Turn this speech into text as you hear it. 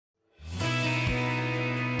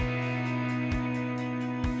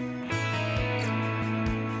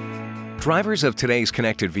Drivers of today's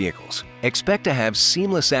connected vehicles expect to have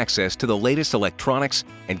seamless access to the latest electronics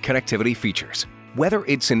and connectivity features. Whether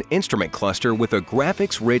it's an instrument cluster with a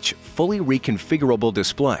graphics-rich, fully reconfigurable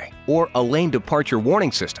display or a lane departure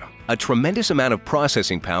warning system, a tremendous amount of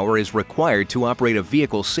processing power is required to operate a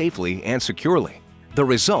vehicle safely and securely. The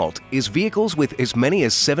result is vehicles with as many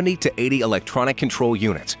as 70 to 80 electronic control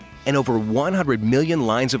units and over 100 million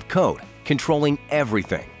lines of code controlling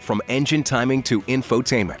everything from engine timing to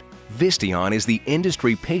infotainment. Visteon is the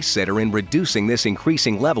industry pace-setter in reducing this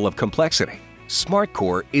increasing level of complexity.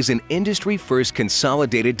 SmartCore is an industry-first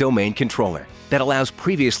consolidated domain controller that allows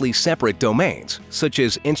previously separate domains, such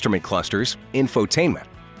as instrument clusters, infotainment,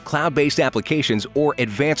 cloud-based applications, or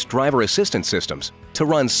advanced driver assistance systems, to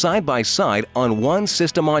run side-by-side on one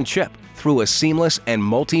system-on-chip through a seamless and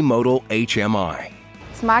multimodal HMI.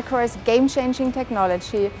 SmartCore is game-changing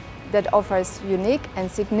technology that offers unique and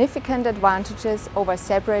significant advantages over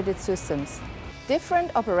separated systems.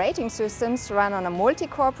 Different operating systems run on a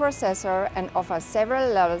multi-core processor and offer several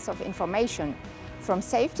levels of information, from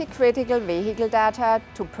safety-critical vehicle data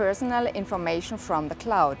to personal information from the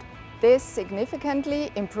cloud. This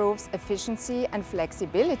significantly improves efficiency and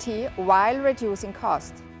flexibility while reducing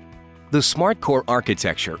cost. The SmartCore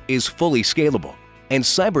architecture is fully scalable and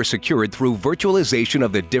cyber-secured through virtualization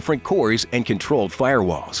of the different cores and controlled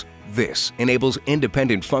firewalls. This enables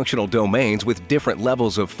independent functional domains with different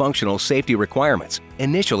levels of functional safety requirements,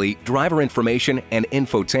 initially driver information and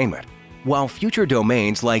infotainment, while future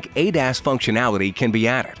domains like ADAS functionality can be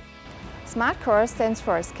added. SmartCore stands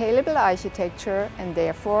for a scalable architecture and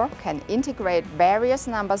therefore can integrate various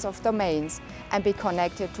numbers of domains and be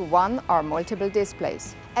connected to one or multiple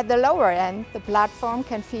displays. At the lower end, the platform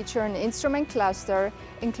can feature an instrument cluster,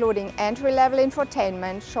 including entry-level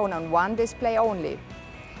infotainment shown on one display only.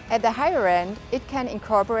 At the higher end, it can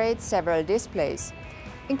incorporate several displays,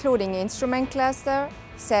 including instrument cluster,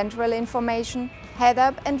 central information,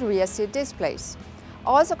 head-up and rear seat displays,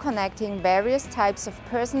 also connecting various types of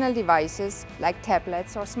personal devices like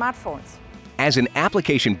tablets or smartphones. As an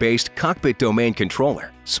application-based cockpit domain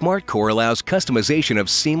controller, SmartCore allows customization of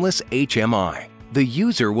seamless HMI. The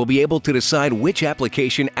user will be able to decide which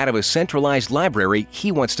application out of a centralized library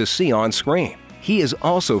he wants to see on screen. He is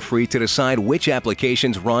also free to decide which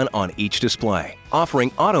applications run on each display, offering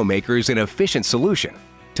automakers an efficient solution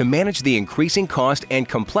to manage the increasing cost and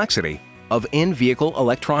complexity of in-vehicle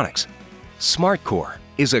electronics. SmartCore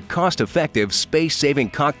is a cost-effective, space-saving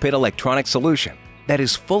cockpit electronic solution that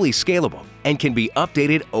is fully scalable and can be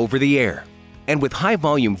updated over the air. And with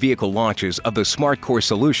high-volume vehicle launches of the SmartCore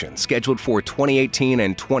solution scheduled for 2018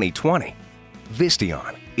 and 2020,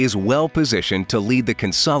 Visteon is well-positioned to lead the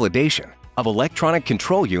consolidation of electronic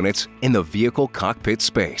control units in the vehicle cockpit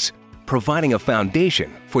space, providing a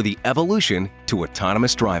foundation for the evolution to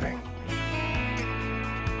autonomous driving.